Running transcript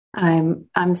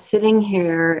I'm sitting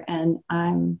here and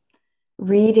I'm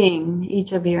reading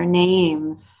each of your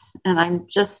names, and I'm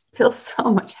just feel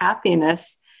so much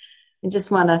happiness. I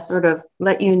just want to sort of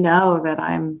let you know that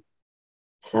I'm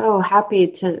so happy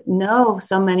to know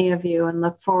so many of you and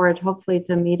look forward, hopefully,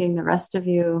 to meeting the rest of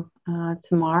you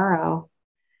tomorrow,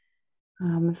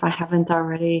 if I haven't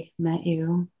already met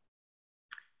you.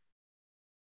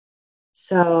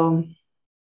 So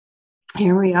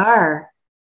here we are,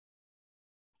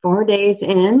 4 days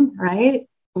in, right?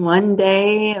 1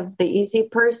 day of the easy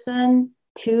person,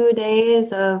 2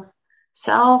 days of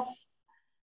self,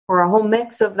 or a whole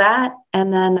mix of that,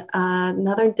 and then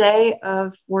another day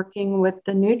of working with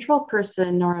the neutral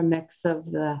person, or a mix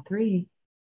of the three.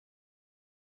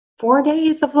 4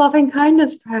 days of loving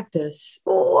kindness practice.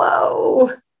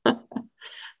 Whoa. A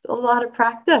lot of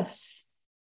practice.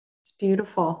 It's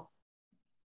beautiful.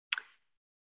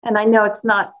 And I know it's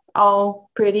not all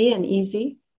pretty and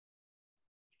easy,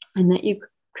 and that you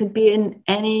could be in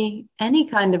any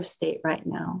kind of state right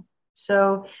now.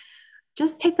 So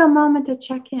just take a moment to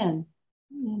check in,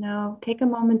 take a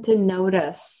moment to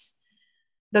notice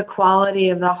the quality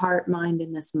of the heart mind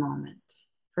in this moment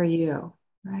for you,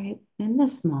 right? In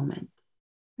this moment,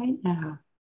 right now.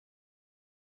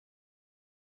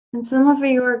 And some of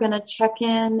you are going to check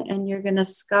in and you're going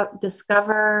to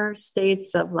discover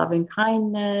states of loving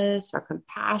kindness or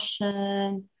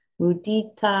compassion,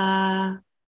 mudita,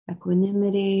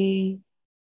 equanimity.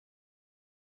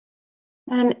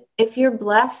 And if you're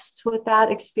blessed with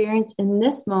that experience in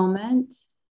this moment,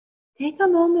 take a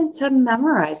moment to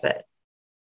memorize it.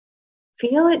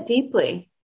 Feel it deeply.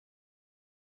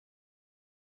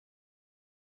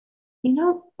 You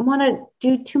don't want to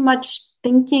do too much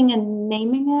thinking and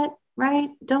naming it,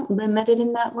 right? Don't limit it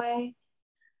in that way,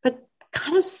 but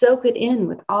kind of soak it in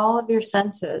with all of your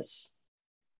senses,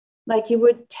 like you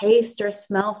would taste or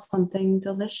smell something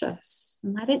delicious,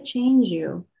 and let it change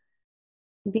you.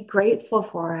 Be grateful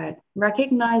for it.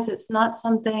 Recognize it's not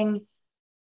something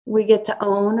we get to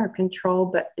own or control,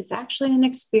 but it's actually an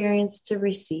experience to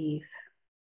receive.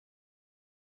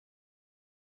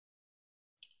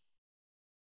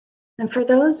 And for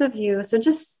those of you, so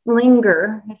just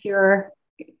linger if you're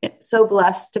so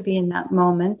blessed to be in that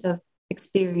moment of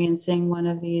experiencing one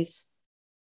of these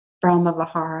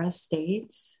Brahma-Vihara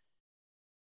states.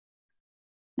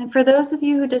 And for those of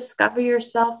you who discover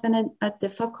yourself in a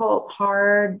difficult,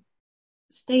 hard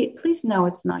state, please know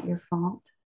it's not your fault.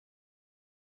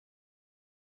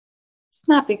 It's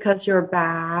not because you're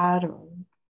bad or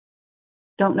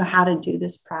don't know how to do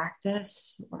this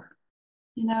practice, or,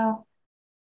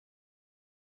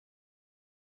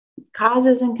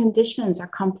 causes and conditions are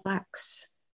complex.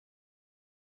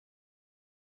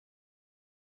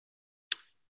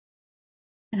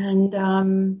 And,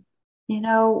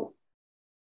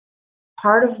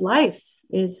 part of life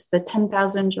is the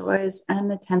 10,000 joys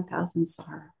and the 10,000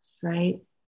 sorrows, right?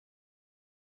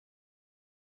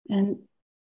 And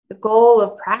the goal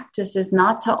of practice is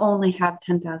not to only have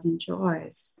 10,000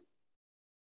 joys,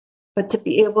 but to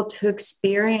be able to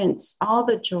experience all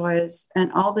the joys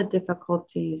and all the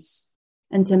difficulties,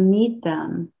 and to meet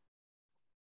them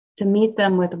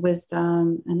with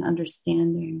wisdom and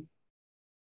understanding.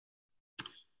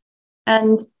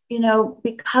 And,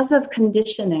 because of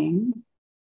conditioning,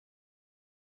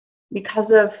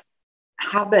 because of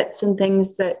habits and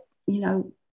things that,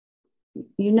 you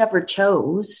never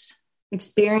chose,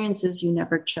 experiences you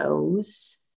never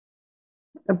chose,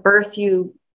 a birth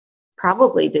you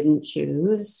probably didn't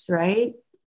choose, right?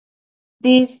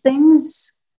 These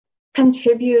things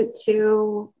contribute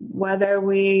to whether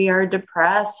we are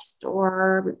depressed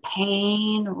or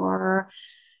pain or,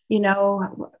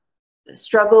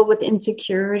 struggle with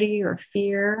insecurity or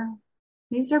fear.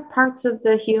 These are parts of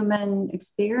the human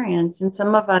experience, and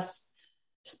some of us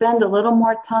spend a little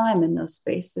more time in those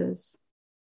spaces.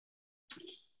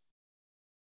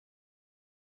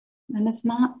 And it's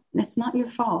not your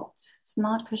fault. It's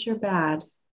not because you're bad.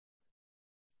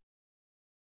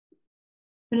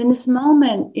 But in this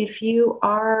moment, if you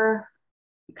are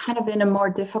kind of in a more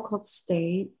difficult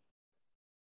state,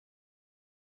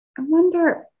 I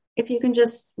wonder if you can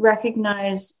just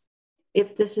recognize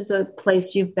if this is a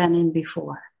place you've been in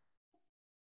before.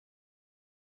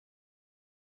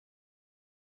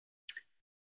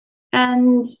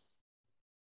 And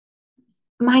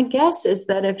my guess is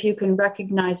that if you can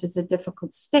recognize it's a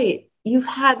difficult state, you've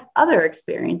had other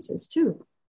experiences too,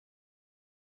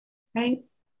 right?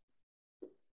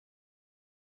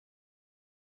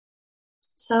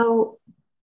 So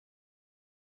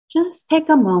just take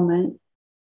a moment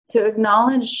to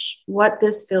acknowledge what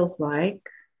this feels like,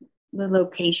 the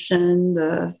location,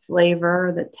 the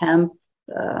flavor, the temp,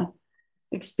 the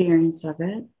experience of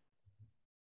it.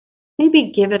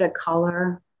 Maybe give it a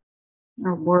color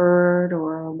or word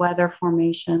or a weather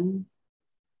formation.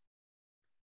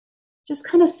 Just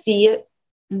kind of see it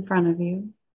in front of you.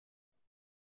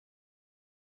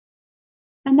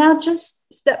 And now just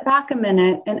step back a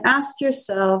minute and ask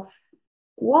yourself,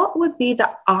 what would be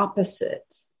the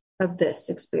opposite of this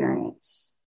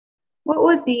experience? What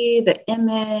would be the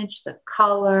image, the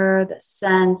color, the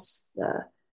sense, the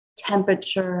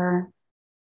temperature?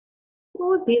 What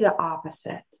would be the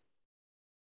opposite?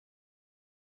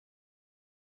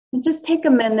 And just take a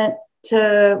minute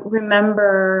to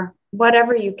remember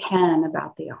whatever you can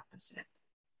about the opposite.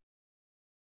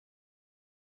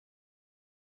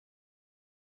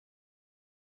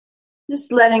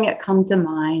 Just letting it come to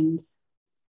mind.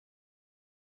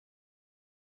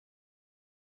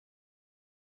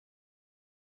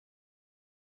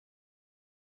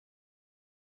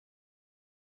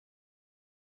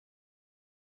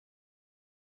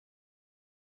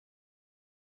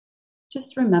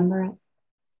 Just remember it.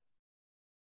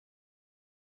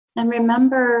 And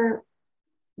remember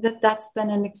that that's been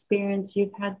an experience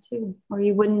you've had too, or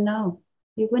you wouldn't know.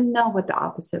 You wouldn't know what the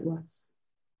opposite was.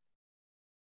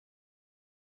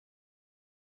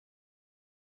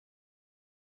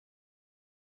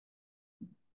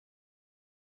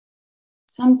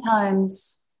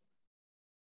 Sometimes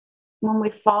when we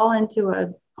fall into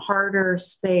a harder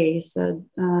space, a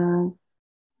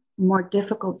more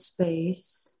difficult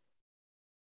space,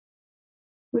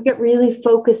 we get really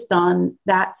focused on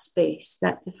that space,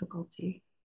 that difficulty.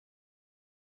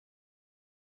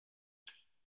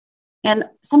 And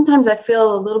sometimes I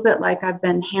feel a little bit like I've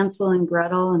been Hansel and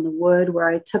Gretel in the wood, where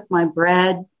I took my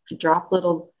bread, I dropped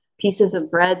little pieces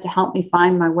of bread to help me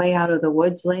find my way out of the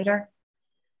woods later.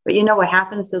 But you know what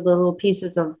happens to the little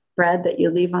pieces of bread that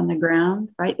you leave on the ground,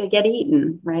 right? They get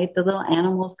eaten, right? The little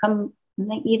animals come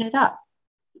and they eat it up.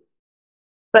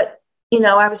 But,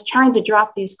 I was trying to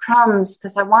drop these crumbs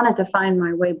because I wanted to find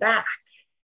my way back.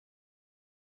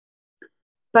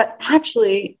 But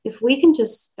actually, if we can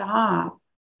just stop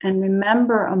and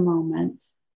remember a moment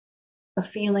of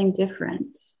feeling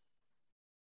different,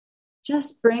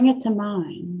 just bring it to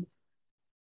mind.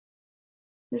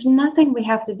 There's nothing we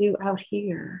have to do out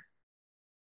here.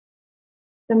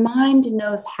 The mind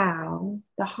knows how,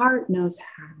 the heart knows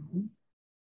how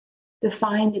to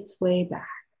find its way back.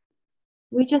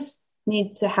 We just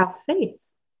need to have faith.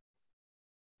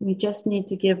 We just need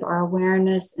to give our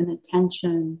awareness and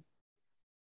attention.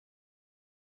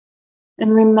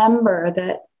 And remember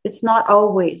that it's not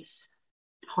always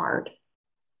hard.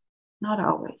 Not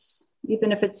always.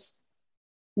 Even if it's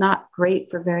not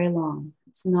great for very long,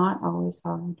 it's not always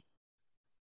hard.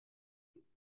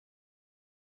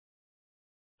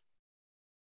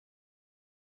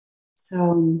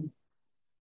 So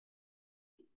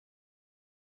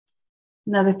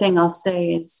another thing I'll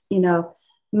say is,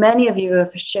 many of you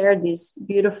have shared these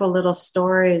beautiful little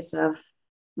stories of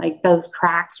like those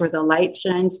cracks where the light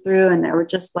shines through, and there were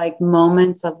just like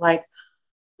moments of like,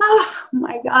 oh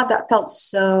my God, that felt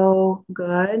so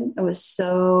good. It was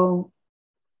so,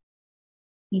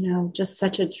 just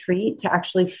such a treat to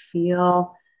actually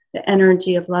feel the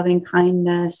energy of loving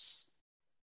kindness,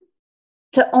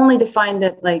 to find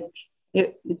that like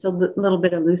it's a little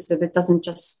bit elusive. It doesn't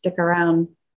just stick around.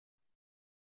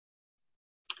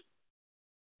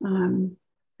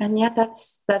 And yet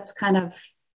that's kind of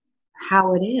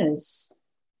how it is,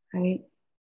 right?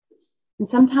 And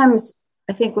sometimes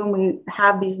I think when we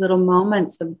have these little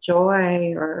moments of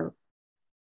joy or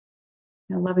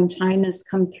loving kindness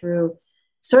come through,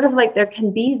 sort of like there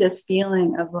can be this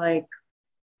feeling of like,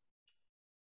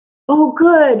 oh,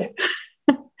 good,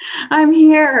 I'm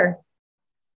here.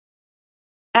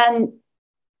 And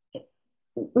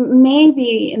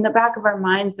maybe in the back of our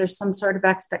minds, there's some sort of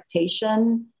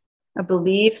expectation, a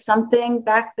belief, something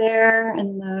back there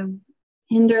in the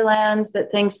hinterlands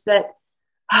that thinks that,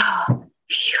 oh,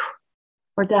 phew,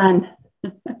 we're done.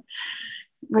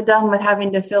 We're done with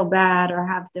having to feel bad or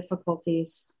have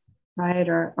difficulties, right?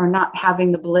 Or not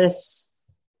having the bliss.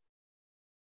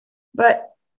 But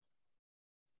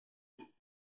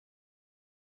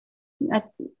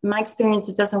my experience,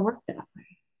 it doesn't work that way.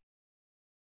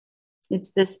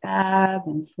 It's this ebb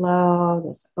and flow,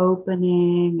 this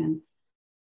opening. And,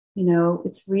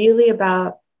 it's really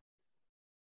about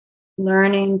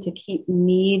learning to keep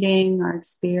meeting our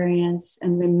experience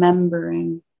and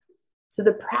remembering. So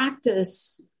the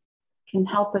practice can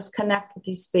help us connect with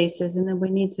these spaces. And then we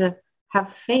need to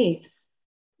have faith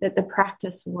that the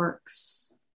practice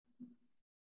works.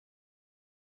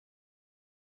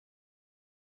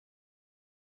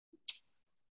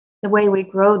 The way we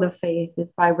grow the faith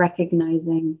is by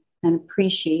recognizing and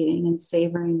appreciating and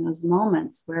savoring those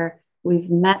moments where we've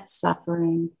met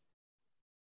suffering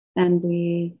and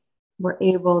we were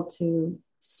able to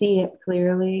see it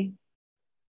clearly,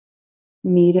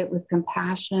 meet it with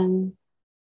compassion,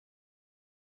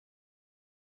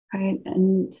 right?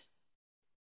 And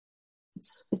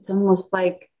it's almost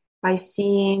like by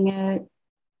seeing it,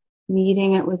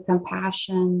 meeting it with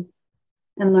compassion,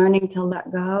 and learning to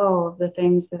let go of the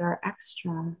things that are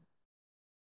extra.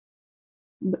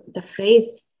 The faith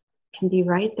can be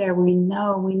right there. We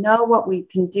know what we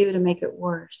can do to make it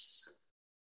worse.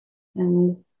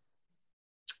 And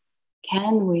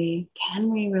can we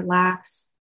relax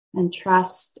and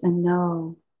trust and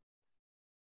know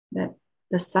that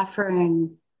the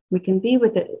suffering, we can be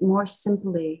with it more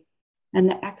simply, and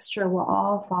the extra will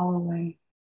all fall away.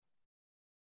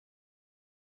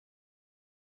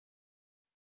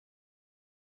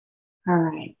 All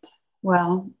right.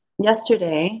 Well,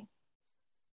 yesterday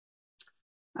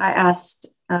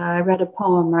I read a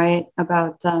poem, right,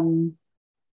 about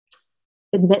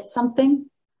admit something,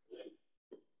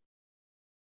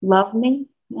 love me.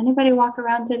 Anybody walk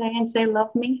around today and say,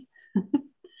 love me?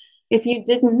 If you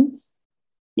didn't,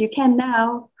 you can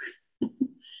now. I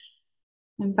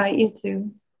invite you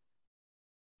to.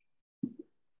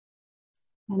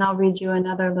 And I'll read you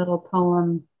another little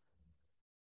poem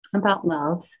about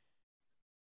love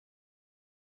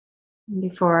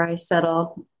before I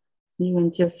settle you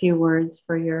into a few words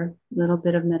for your little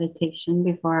bit of meditation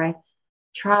before I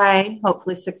try,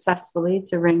 hopefully successfully,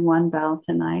 to ring one bell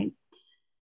tonight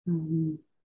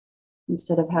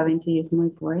instead of having to use my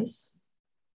voice.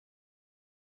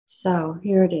 So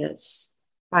here it is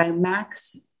by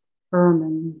Max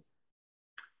Ehrman.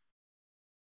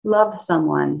 Love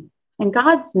someone. In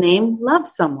God's name, love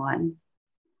someone.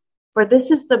 For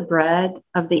this is the bread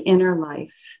of the inner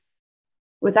life,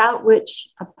 without which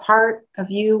a part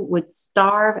of you would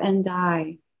starve and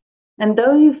die. And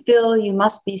though you feel you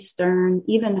must be stern,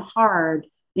 even hard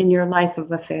in your life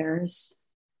of affairs,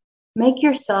 make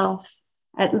yourself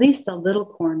at least a little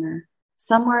corner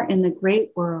somewhere in the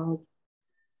great world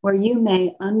where you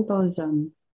may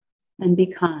unbosom and be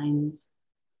kind,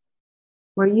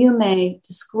 where you may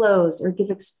disclose or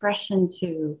give expression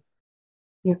to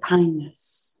your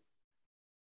kindness.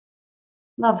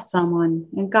 Love someone.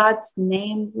 In God's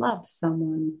name, love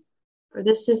someone. For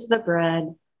this is the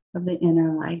bread of the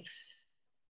inner life.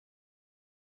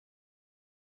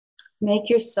 Make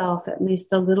yourself at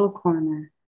least a little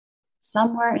corner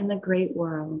somewhere in the great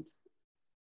world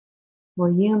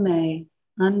where you may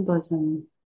unbosom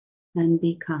and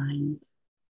be kind.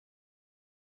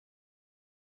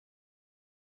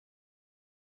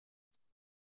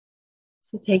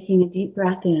 So taking a deep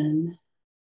breath in,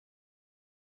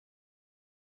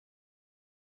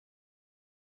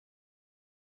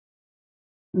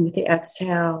 and with the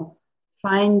exhale,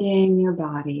 finding your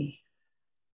body,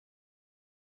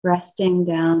 resting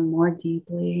down more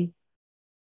deeply,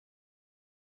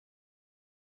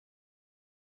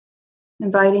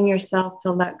 inviting yourself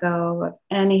to let go of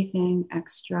anything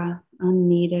extra,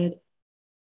 unneeded.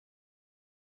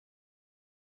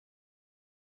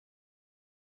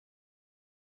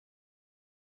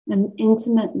 And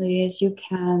intimately as you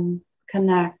can,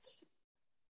 connect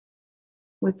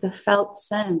with the felt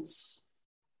sense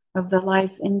of the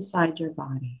life inside your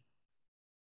body.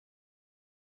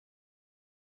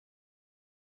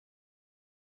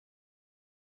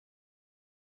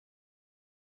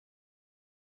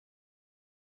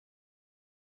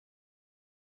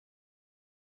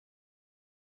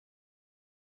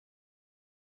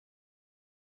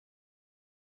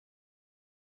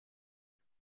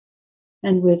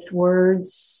 And with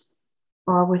words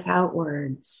or without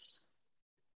words,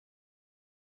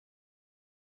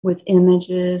 with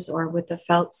images or with the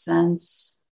felt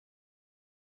sense,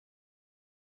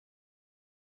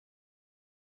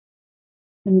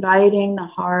 inviting the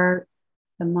heart,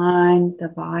 the mind, the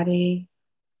body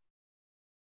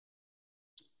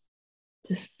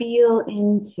to feel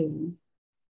into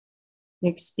the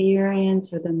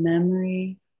experience or the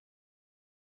memory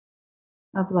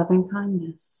of loving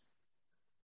kindness,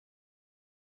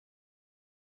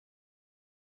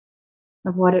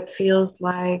 of what it feels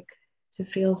like to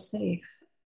feel safe,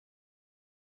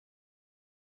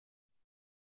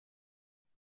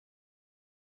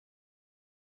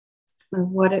 of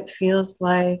what it feels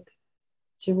like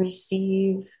to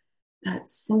receive that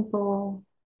simple,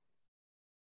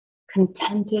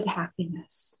 contented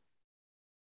happiness.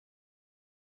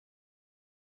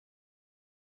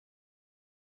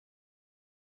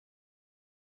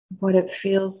 What it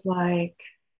feels like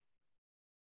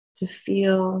to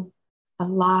feel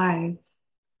alive,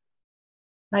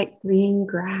 like green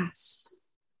grass,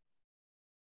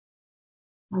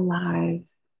 alive.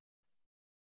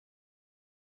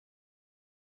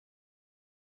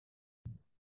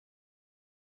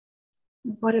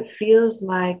 What it feels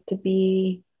like to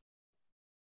be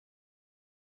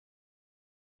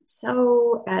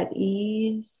so at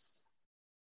ease,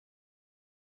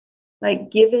 like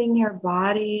giving your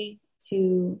body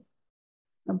to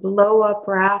a blow up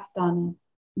raft on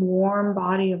a warm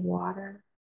body of water,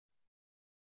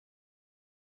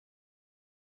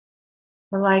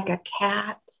 or like a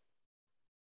cat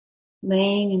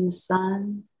laying in the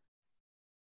sun,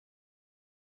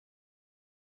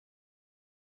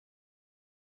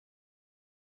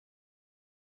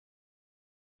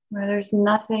 where there's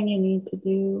nothing you need to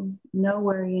do,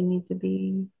 nowhere you need to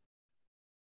be,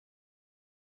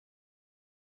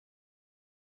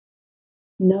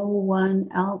 no one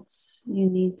else you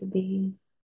need to be.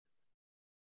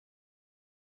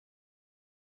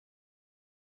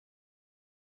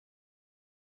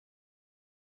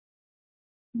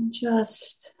 And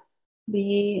just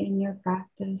be in your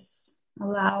practice,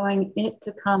 allowing it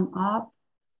to come up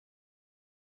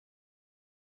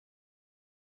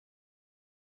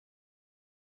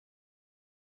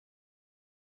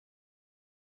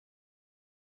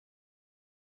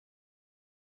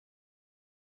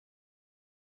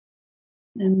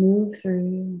and move through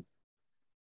you.